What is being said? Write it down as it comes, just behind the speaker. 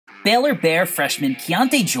Baylor Bear freshman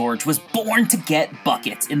Keyonte George was born to get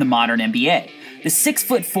buckets in the modern NBA. The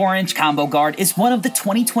 6'4" combo guard is one of the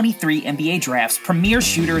 2023 NBA Draft's premier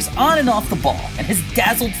shooters on and off the ball and has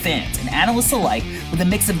dazzled fans and analysts alike with a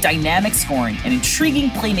mix of dynamic scoring and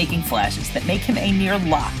intriguing playmaking flashes that make him a near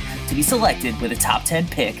lock to be selected with a top 10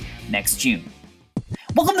 pick next June.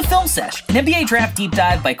 Welcome to Film Sesh, an NBA Draft deep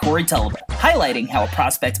dive by Tulaba, highlighting how a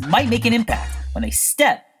prospect might make an impact when they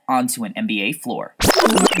step onto an NBA floor.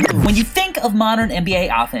 When you think of modern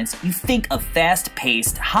NBA offense, you think of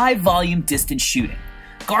fast-paced, high-volume distance shooting.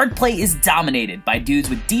 Guard play is dominated by dudes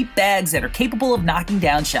with deep bags that are capable of knocking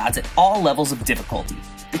down shots at all levels of difficulty.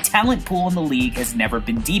 The talent pool in the league has never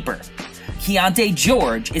been deeper. Keyonte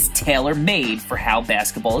George is tailor-made for how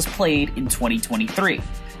basketball is played in 2023.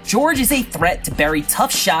 George is a threat to bury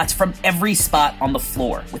tough shots from every spot on the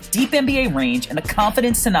floor, with deep NBA range and the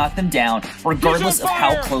confidence to knock them down regardless of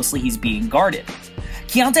how closely he's being guarded.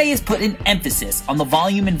 Keyonte has put an emphasis on the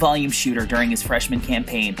volume shooter during his freshman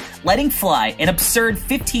campaign, letting fly an absurd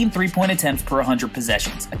 15 three-point attempts per 100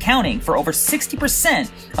 possessions, accounting for over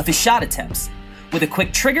 60% of his shot attempts. With a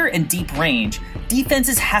quick trigger and deep range,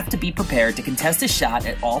 defenses have to be prepared to contest a shot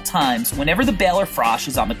at all times whenever the Baylor Frosh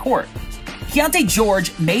is on the court. Keyonte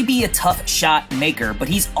George may be a tough shot maker, but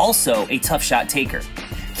he's also a tough shot taker.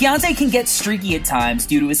 Keyonte can get streaky at times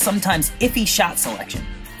due to his sometimes iffy shot selection.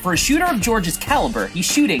 For a shooter of George's caliber, he's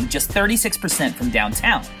shooting just 36% from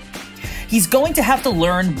downtown. He's going to have to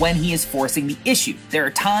learn when he is forcing the issue. There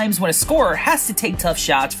are times when a scorer has to take tough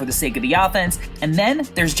shots for the sake of the offense, and then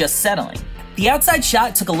there's just settling. The outside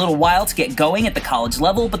shot took a little while to get going at the college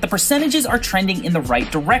level, but the percentages are trending in the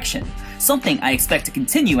right direction, something I expect to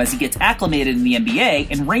continue as he gets acclimated in the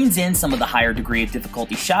NBA and reins in some of the higher degree of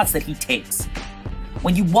difficulty shots that he takes.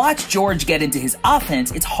 When you watch George get into his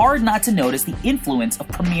offense, it's hard not to notice the influence of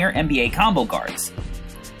premier NBA combo guards.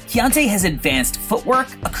 Keyonte has advanced footwork,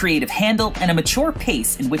 a creative handle, and a mature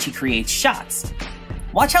pace in which he creates shots.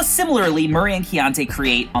 Watch how similarly Murray and Keyonte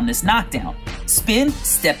create on this knockdown. Spin,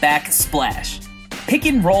 step back, splash. Pick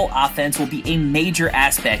and roll offense will be a major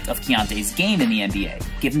aspect of Keyonte's game in the NBA.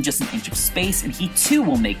 Give him just an inch of space and he too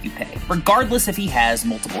will make you pay, regardless if he has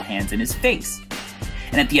multiple hands in his face.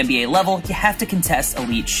 And at the NBA level, you have to contest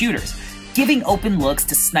elite shooters. Giving open looks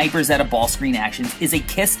to snipers out of ball screen actions is a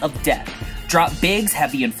kiss of death. Drop bigs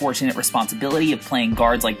have the unfortunate responsibility of playing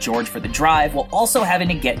guards like George for the drive while also having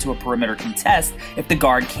to get to a perimeter contest if the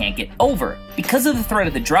guard can't get over. Because of the threat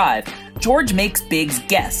of the drive, George makes bigs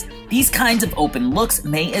guess. These kinds of open looks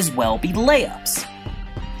may as well be layups.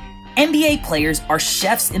 NBA players are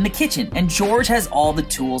chefs in the kitchen, and George has all the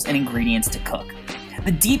tools and ingredients to cook.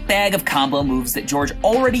 The deep bag of combo moves that George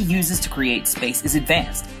already uses to create space is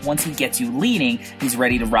advanced. Once he gets you leaning, he's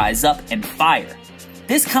ready to rise up and fire.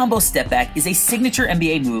 This combo step back is a signature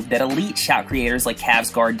NBA move that elite shot creators like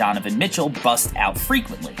Cavs guard Donovan Mitchell bust out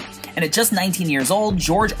frequently. And at just 19 years old,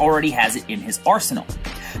 George already has it in his arsenal.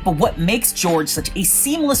 But what makes George such a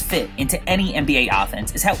seamless fit into any NBA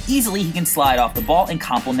offense is how easily he can slide off the ball and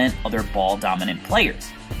complement other ball-dominant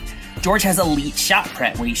players. George has elite shot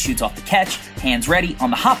prep when he shoots off the catch, hands ready, on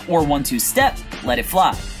the hop or 1-2 step, let it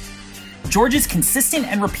fly. George's consistent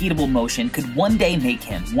and repeatable motion could one day make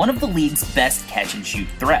him one of the league's best catch-and-shoot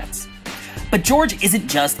threats. But George isn't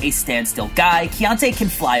just a standstill guy. Keyonte can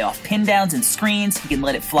fly off pin downs and screens, he can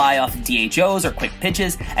let it fly off of DHOs or quick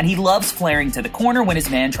pitches, and he loves flaring to the corner when his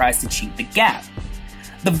man tries to cheat the gap.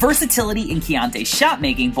 The versatility in Keyonte's shot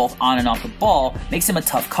making, both on and off the ball, makes him a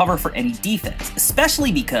tough cover for any defense,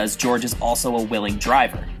 especially because George is also a willing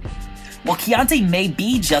driver. While Keyonte may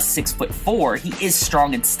be just 6'4", he is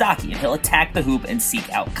strong and stocky, and he'll attack the hoop and seek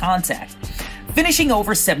out contact. Finishing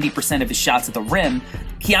over 70% of his shots at the rim,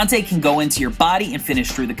 Keyonte can go into your body and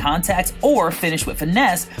finish through the contacts, or finish with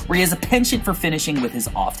finesse, where he has a penchant for finishing with his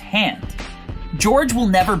off hand. George will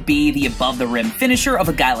never be the above-the-rim finisher of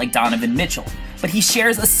a guy like Donovan Mitchell, but he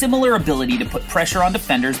shares a similar ability to put pressure on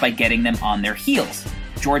defenders by getting them on their heels.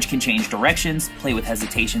 George can change directions, play with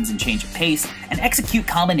hesitations and change of pace, and execute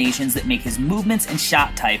combinations that make his movements and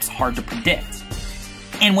shot types hard to predict.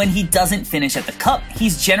 And when he doesn't finish at the cup,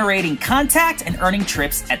 he's generating contact and earning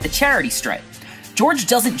trips at the charity stripe. George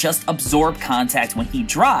doesn't just absorb contact when he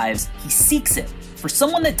drives, he seeks it. For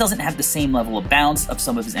someone that doesn't have the same level of bounce of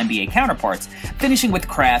some of his NBA counterparts, finishing with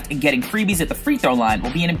craft and getting freebies at the free throw line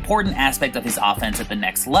will be an important aspect of his offense at the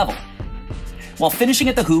next level. While finishing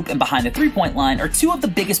at the hoop and behind the three-point line are two of the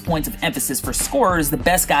biggest points of emphasis for scorers, the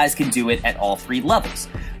best guys can do it at all three levels.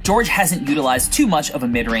 George hasn't utilized too much of a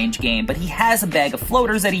mid-range game, but he has a bag of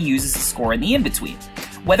floaters that he uses to score in the in-between.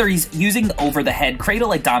 Whether he's using the over-the-head cradle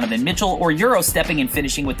like Donovan Mitchell or Euro-stepping and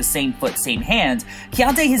finishing with the same foot, same hand,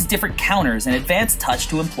 Keyonte has different counters and advanced touch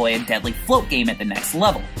to employ a deadly float game at the next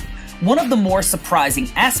level. One of the more surprising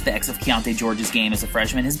aspects of Keyonte George's game as a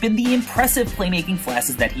freshman has been the impressive playmaking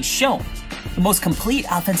flashes that he's shown. The most complete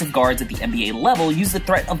offensive guards at the NBA level use the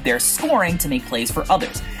threat of their scoring to make plays for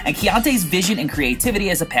others, and Keyonte's vision and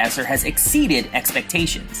creativity as a passer has exceeded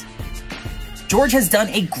expectations. George has done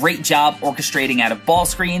a great job orchestrating out of ball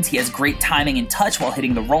screens, he has great timing and touch while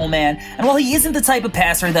hitting the roll man, and while he isn't the type of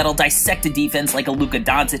passer that'll dissect a defense like a Luka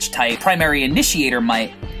Doncic type primary initiator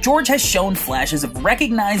might, George has shown flashes of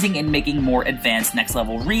recognizing and making more advanced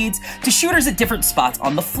next-level reads to shooters at different spots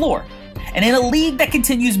on the floor. And in a league that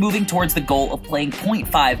continues moving towards the goal of playing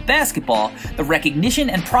 .5 basketball, the recognition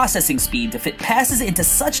and processing speed to fit passes into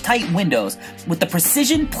such tight windows with the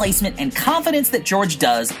precision, placement, and confidence that George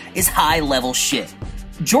does is high-level shit.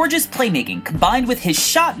 George's playmaking, combined with his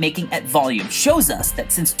shot making at volume, shows us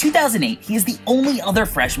that since 2008, he is the only other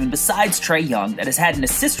freshman besides Trae Young that has had an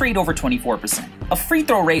assist rate over 24%, a free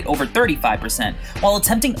throw rate over 35%, while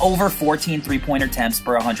attempting over 14 three-point attempts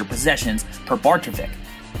per 100 possessions per Bartrovic.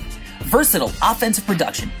 Versatile offensive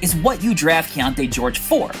production is what you draft Keyonte George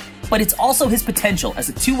for, but it's also his potential as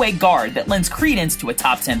a two-way guard that lends credence to a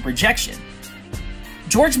top 10 projection.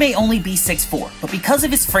 George may only be 6'4", but because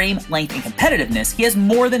of his frame, length, and competitiveness, he has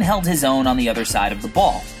more than held his own on the other side of the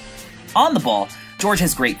ball. On the ball, George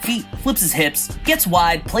has great feet, flips his hips, gets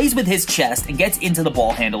wide, plays with his chest, and gets into the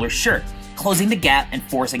ball handler's shirt, closing the gap and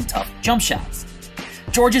forcing tough jump shots.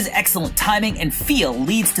 George's excellent timing and feel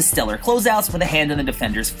leads to stellar closeouts with a hand in the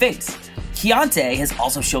defender's face. Keyonte has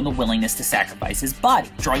also shown the willingness to sacrifice his body,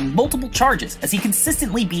 drawing multiple charges as he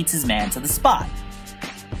consistently beats his man to the spot.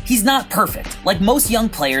 He's not perfect. Like most young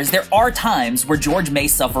players, there are times where George may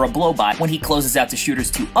suffer a blow-by when he closes out to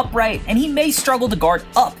shooters too upright, and he may struggle to guard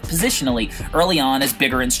up positionally early on as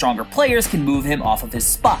bigger and stronger players can move him off of his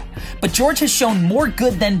spot. But George has shown more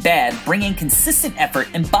good than bad, bringing consistent effort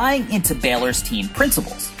and buying into Baylor's team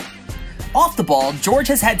principles. Off the ball, George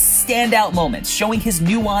has had standout moments, showing his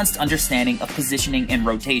nuanced understanding of positioning and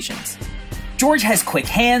rotations. George has quick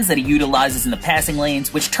hands that he utilizes in the passing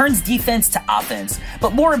lanes, which turns defense to offense,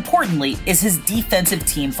 but more importantly is his defensive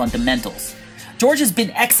team fundamentals. George has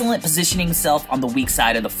been excellent positioning himself on the weak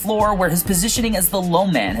side of the floor, where his positioning as the low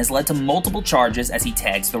man has led to multiple charges as he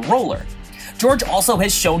tags the roller. George also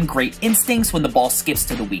has shown great instincts when the ball skips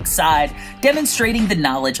to the weak side, demonstrating the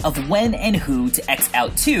knowledge of when and who to X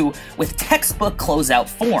out to with textbook closeout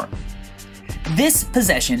form. This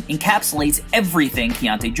possession encapsulates everything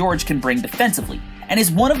Keyonte George can bring defensively, and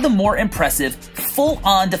is one of the more impressive,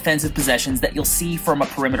 full-on defensive possessions that you'll see from a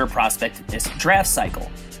perimeter prospect this draft cycle.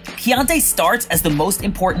 Keyonte starts as the most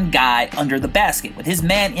important guy under the basket, with his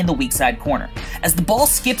man in the weak side corner. As the ball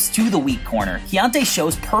skips to the weak corner, Keyonte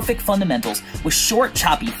shows perfect fundamentals with short,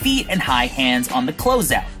 choppy feet and high hands on the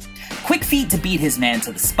closeout. Quick feet to beat his man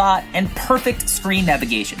to the spot, and perfect screen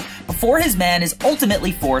navigation before his man is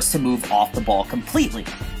ultimately forced to move off the ball completely.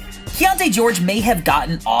 Keyonte George may have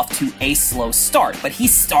gotten off to a slow start, but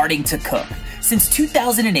he's starting to cook. Since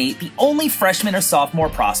 2008, the only freshman or sophomore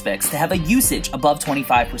prospects to have a usage above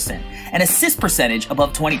 25%, an assist percentage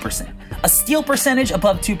above 20%, a steal percentage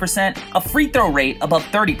above 2%, a free throw rate above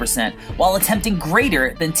 30%, while attempting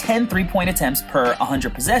greater than 10 three-point attempts per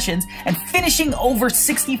 100 possessions and finishing over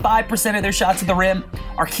 65% of their shots at the rim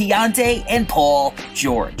are Keyonte and Paul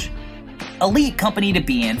George. Elite company to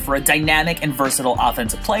be in for a dynamic and versatile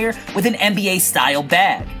offensive player with an NBA-style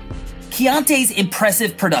bag. Keyonte's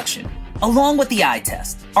impressive production, along with the eye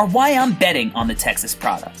test, are why I'm betting on the Texas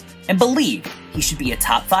product, and believe he should be a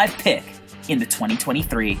top 5 pick in the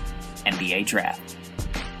 2023 NBA Draft.